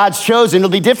 I'm God's chosen. It'll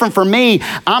be different for me.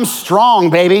 I'm strong,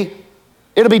 baby.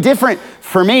 It'll be different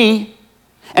for me.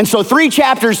 And so 3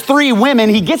 chapters, 3 women,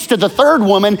 he gets to the third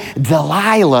woman,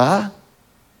 Delilah.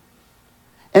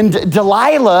 And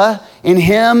Delilah and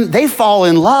him, they fall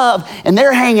in love and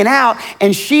they're hanging out,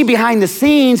 and she behind the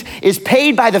scenes is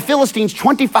paid by the Philistines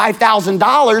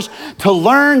 $25,000 to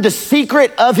learn the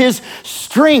secret of his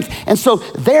strength. And so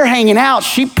they're hanging out.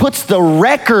 She puts the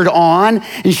record on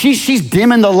and she's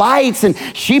dimming the lights, and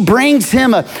she brings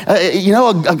him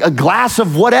a glass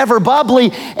of whatever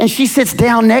bubbly, and she sits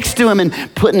down next to him and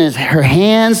putting her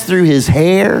hands through his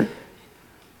hair.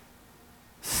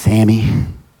 Sammy,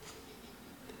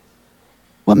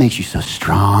 what makes you so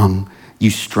strong? You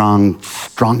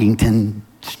strongington,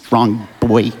 strong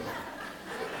boy.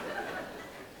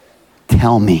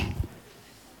 Tell me. And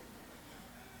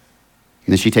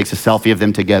then she takes a selfie of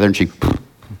them together and she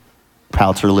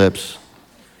pouts her lips.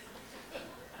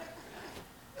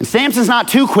 And Samson's not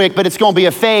too quick, but it's going to be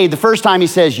a fade. The first time he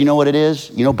says, you know what it is?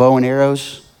 You know bow and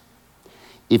arrows?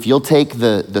 If you'll take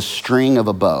the string of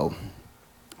a bow,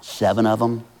 7 of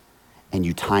them, and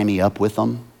you tie me up with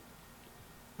them,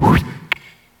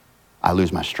 I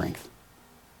lose my strength.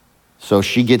 So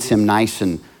she gets him nice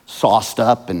and sauced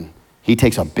up, and he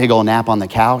takes a big old nap on the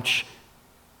couch.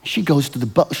 She goes to the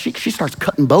bow. She starts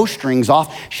cutting bowstrings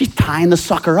off. She's tying the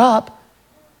sucker up.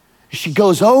 She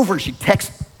goes over, she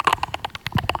texts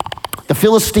the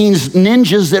Philistines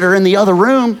ninjas that are in the other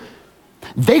room.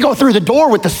 They go through the door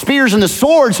with the spears and the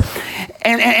swords,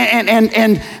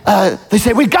 and they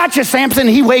say, we got you, Samson.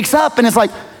 He wakes up and it's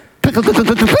like, click, click, click,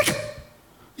 click, click, click.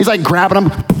 He's like grabbing him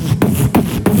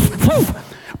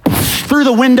through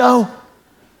the window.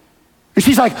 And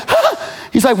she's like, huh?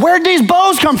 He's like, where'd these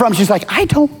bows come from? She's like, I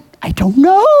don't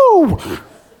know.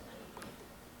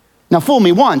 Now fool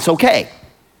me once, okay.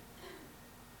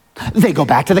 They go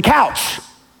back to the couch.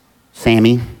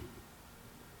 Sammy,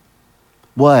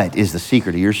 what is the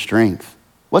secret of your strength?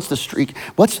 What's the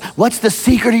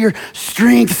secret of your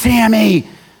strength, Sammy?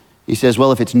 He says,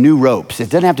 well, if it's new ropes, it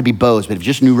doesn't have to be bows, but if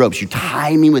just new ropes, you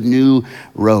tie me with new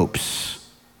ropes.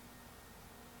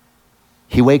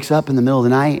 He wakes up in the middle of the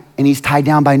night and he's tied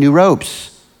down by new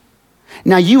ropes.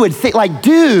 Now you would think, like,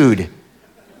 dude,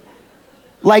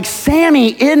 like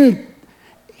Sammy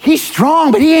he's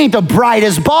strong, but he ain't the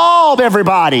brightest bulb,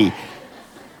 everybody.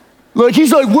 Like,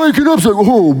 he's like waking up, he's like,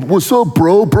 oh, what's up,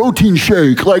 bro? Protein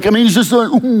shake. Like, I mean, he's just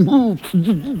like,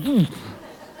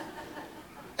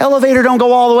 elevator don't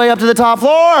go all the way up to the top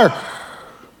floor.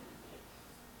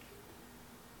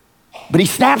 But he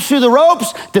snaps through the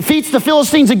ropes, defeats the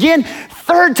Philistines again.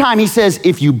 Third time he says,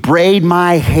 if you braid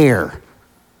my hair,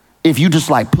 if you just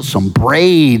like put some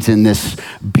braids in this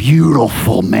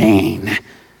beautiful mane.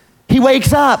 He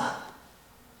wakes up.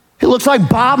 He looks like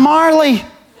Bob Marley.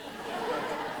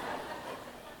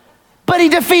 But he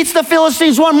defeats the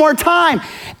Philistines one more time.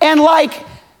 And like,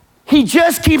 he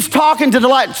just keeps talking to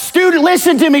the student.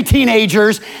 Listen to me,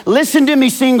 teenagers. Listen to me,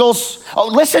 singles. Oh,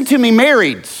 listen to me,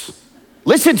 marrieds.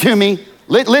 Listen to me.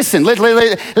 Listen,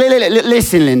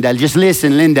 Linda. Just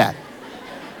listen, Linda.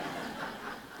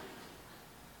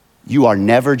 You are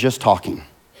never just talking.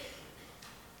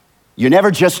 You're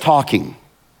never just talking.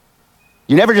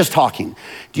 You're never just talking.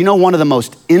 Do you know one of the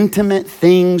most intimate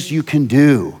things you can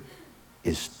do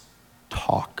is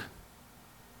talk?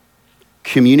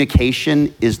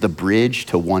 Communication is the bridge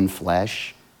to one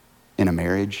flesh in a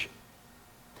marriage.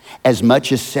 As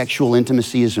much as sexual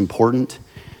intimacy is important,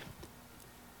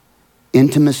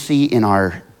 intimacy in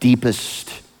our deepest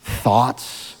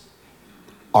thoughts,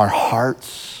 our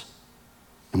hearts,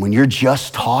 and when you're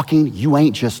just talking, you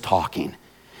ain't just talking.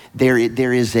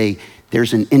 There's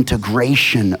an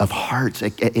integration of hearts,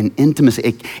 an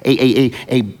intimacy,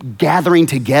 a gathering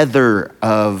together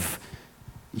of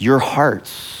your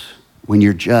hearts when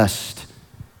you're just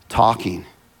talking.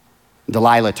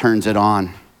 Delilah turns it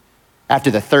on.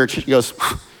 After the third, she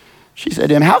said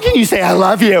to him, how can you say I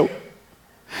love you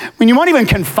when you won't even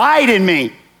confide in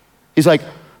me? He's like,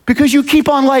 because you keep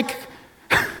on like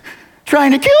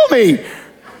trying to kill me.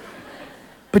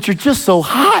 But you're just so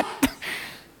hot.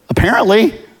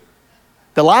 Apparently,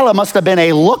 Delilah must have been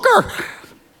a looker.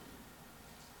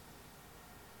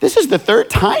 This is the third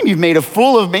time you've made a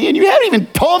fool of me, and you haven't even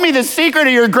told me the secret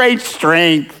of your great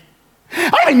strength.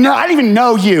 I don't even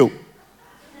know you.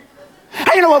 I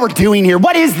don't know what we're doing here.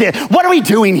 What is this? What are we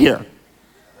doing here?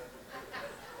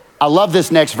 I love this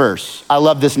next verse.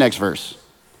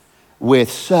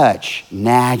 With such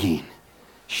nagging,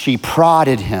 she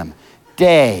prodded him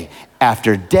day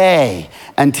after day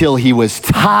until he was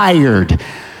tired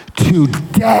to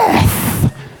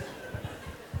death.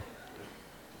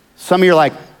 Some of you are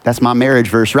like, that's my marriage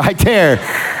verse right there.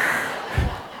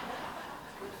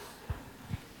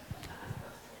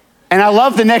 And I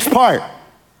love the next part.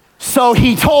 So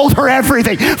he told her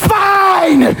everything.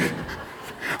 Fine.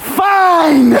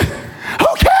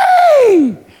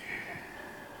 Okay.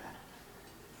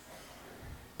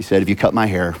 He said, if you cut my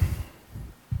hair,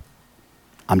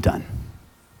 I'm done.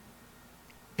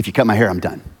 If you cut my hair, I'm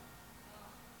done.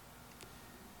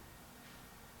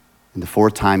 And the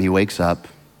fourth time he wakes up,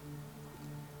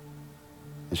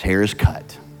 his hair is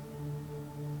cut.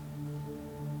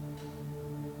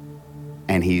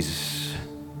 And he's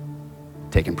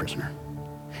taken prisoner.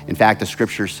 In fact, the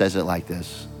scripture says it like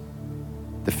this.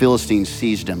 The Philistines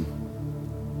seized him.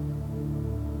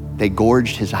 They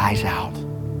gorged his eyes out.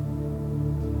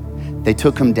 They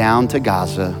took him down to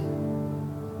Gaza,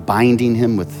 binding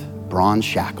him with bronze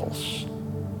shackles.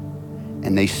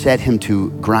 And they set him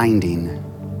to grinding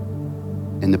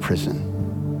in the prison.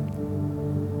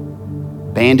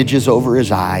 Bandages over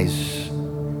his eyes.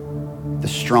 The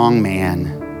strong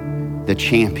man, the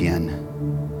champion,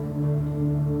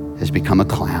 has become a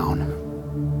clown,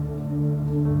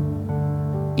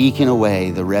 eking away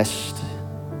the rest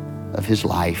of his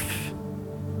life,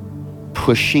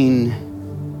 pushing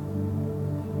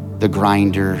the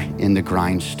grinder in the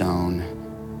grindstone.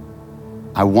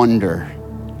 I wonder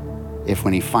if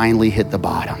when he finally hit the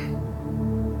bottom,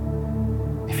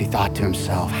 if he thought to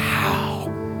himself, how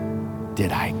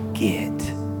did I get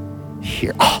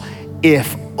here? Oh,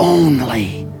 if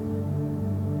only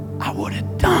I would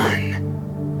have done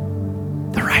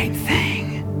the right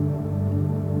thing.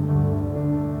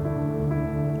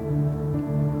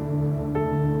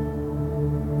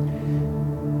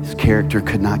 His character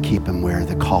could not keep him where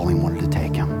the calling wanted to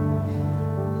take him.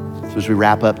 So as we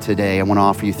wrap up today, I want to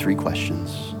offer you 3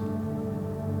 questions.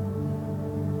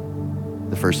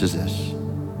 The first is this.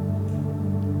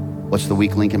 What's the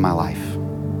weak link in my life?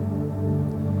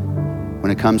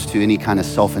 When it comes to any kind of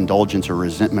self-indulgence or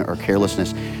resentment or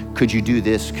carelessness, could you do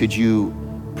this? Could you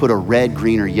put a red,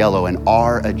 green, or yellow, an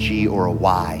R, a G, or a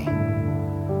Y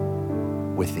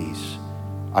with these?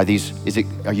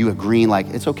 Are you agreeing like,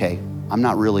 it's okay, I'm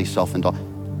not really self-indulgent?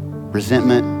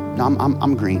 Resentment, no,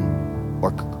 I'm green.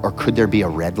 Or could there be a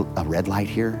red light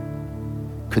here?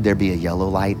 Could there be a yellow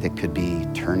light that could be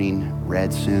turning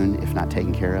red soon if not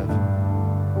taken care of?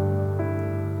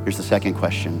 Here's the second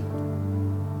question.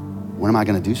 When am I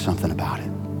gonna do something about it?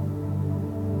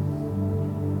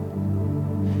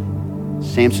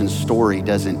 Samson's story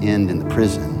doesn't end in the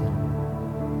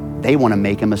prison. They wanna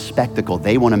make him a spectacle.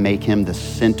 They wanna make him the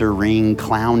center ring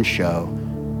clown show.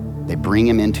 They bring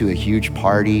him into a huge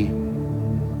party.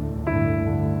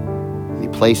 And he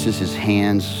places his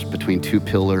hands between 2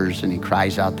 pillars and he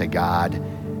cries out to God.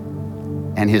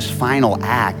 And his final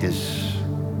act is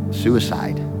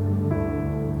suicide.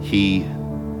 He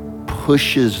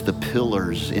pushes the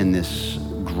pillars in this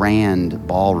grand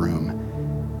ballroom,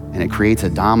 and it creates a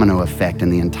domino effect,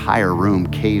 and the entire room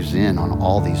caves in on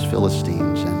all these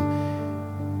Philistines,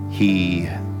 and he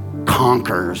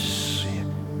conquers,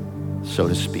 so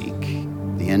to speak,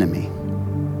 the enemy.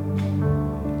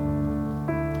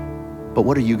 But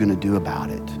what are you gonna do about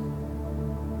it?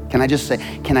 Can I just say,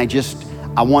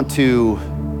 I want to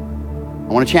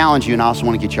challenge you, and I also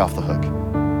want to get you off the hook.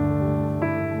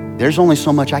 There's only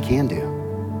so much I can do.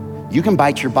 You can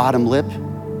bite your bottom lip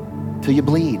till you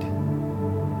bleed.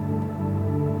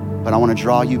 But I want to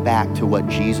draw you back to what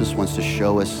Jesus wants to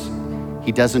show us.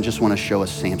 He doesn't just want to show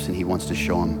us Samson, he wants to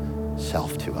show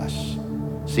himself to us.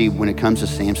 See, when it comes to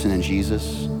Samson and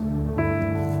Jesus,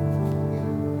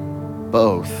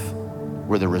 both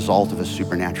were the result of a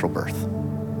supernatural birth.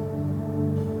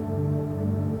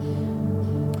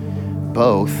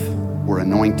 Both were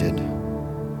anointed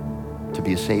to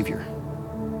be a savior.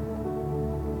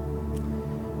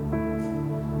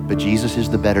 But Jesus is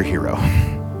the better hero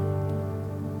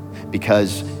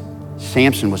because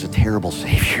Samson was a terrible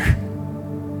savior.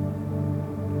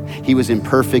 He was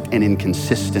imperfect and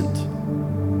inconsistent.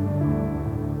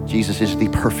 Jesus is the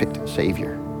perfect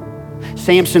savior.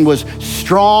 Samson was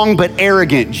strong but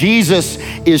arrogant. Jesus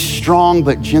is strong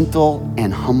but gentle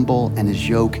and humble, and his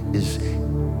yoke is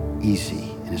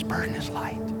easy and his burden is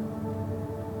light.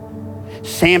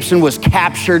 Samson was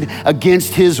captured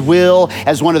against his will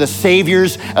as one of the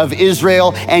saviors of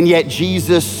Israel, and yet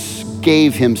Jesus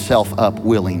gave himself up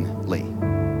willingly.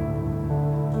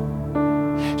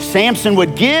 Samson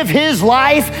would give his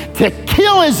life to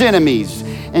kill his enemies,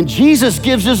 and Jesus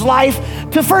gives his life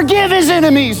to forgive his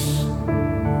enemies.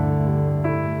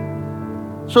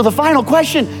 So the final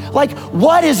question, like,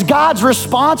 what is God's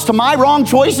response to my wrong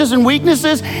choices and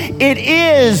weaknesses?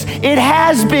 It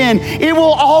has been, it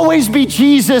will always be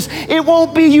Jesus. It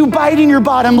won't be you biting your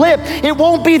bottom lip. It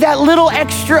won't be that little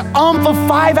extra of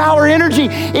 5-hour energy.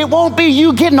 It won't be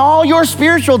you getting all your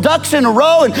spiritual ducks in a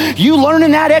row and you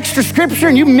learning that extra scripture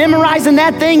and you memorizing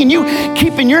that thing and you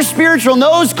keeping your spiritual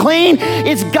nose clean.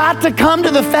 It's got to come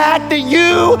to the fact that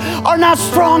you are not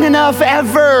strong enough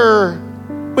ever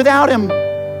without him.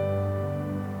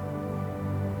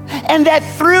 And that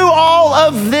through all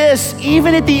of this,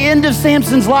 even at the end of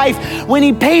Samson's life, when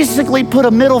he basically put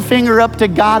a middle finger up to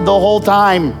God the whole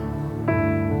time,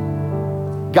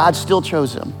 God still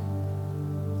chose him.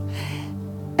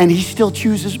 And he still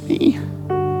chooses me.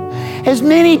 As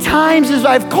many times as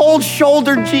I've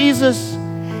cold-shouldered Jesus,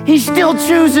 he still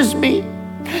chooses me.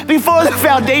 Before the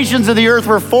foundations of the earth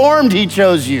were formed, he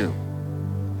chose you.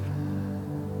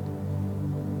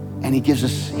 And he gives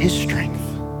us his strength.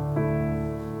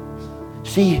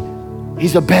 See,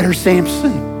 he's a better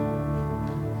Samson.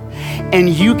 And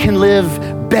you can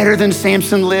live better than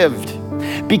Samson lived.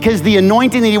 Because the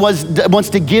anointing that he wants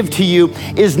to give to you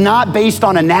is not based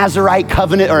on a Nazirite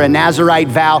covenant or a Nazirite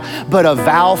vow, but a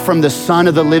vow from the Son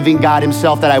of the living God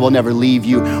himself that I will never leave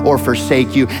you or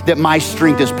forsake you, that my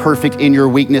strength is perfect in your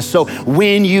weakness. So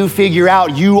when you figure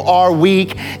out you are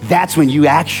weak, that's when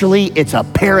it's a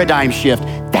paradigm shift.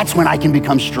 That's when I can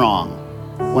become strong.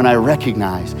 When I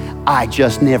recognize I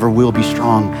just never will be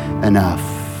strong enough.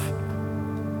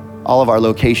 All of our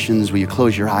locations, will you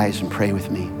close your eyes and pray with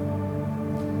me?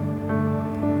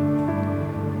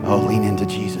 Oh, lean into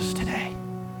Jesus today.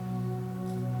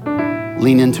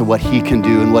 Lean into what he can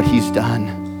do and what he's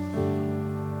done.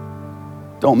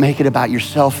 Don't make it about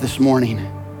yourself this morning.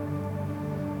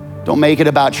 Don't make it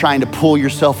about trying to pull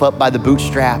yourself up by the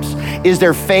bootstraps. Is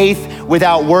there faith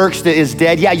without works that is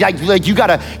dead? Yeah, like you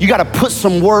gotta put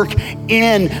some work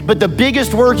in. But the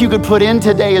biggest work you could put in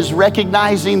today is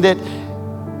recognizing that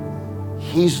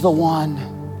he's the one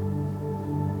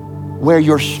where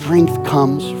your strength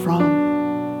comes from.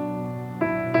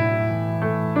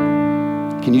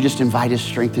 Can you just invite his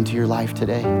strength into your life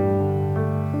today?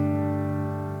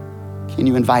 Can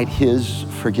you invite his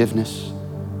forgiveness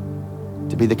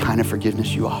to be the kind of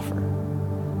forgiveness you offer?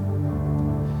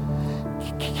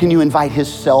 Can you invite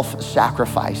his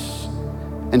self-sacrifice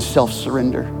and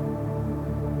self-surrender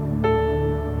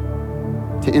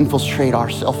to infiltrate our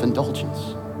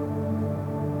self-indulgence?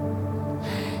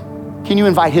 Can you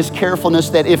invite his carefulness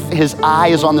that if his eye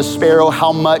is on the sparrow,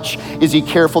 how much is he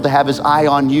careful to have his eye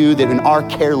on you, that in our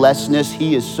carelessness,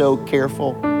 he is so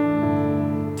careful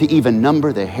to even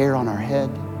number the hair on our head?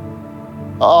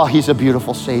 Oh, he's a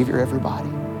beautiful Savior, everybody.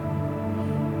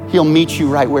 He'll meet you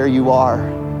right where you are.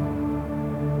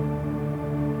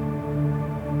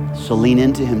 So lean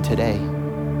into him today.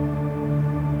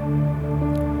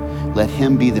 Let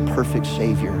him be the perfect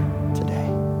Savior today.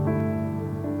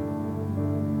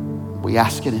 We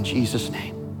ask it in Jesus'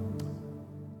 name.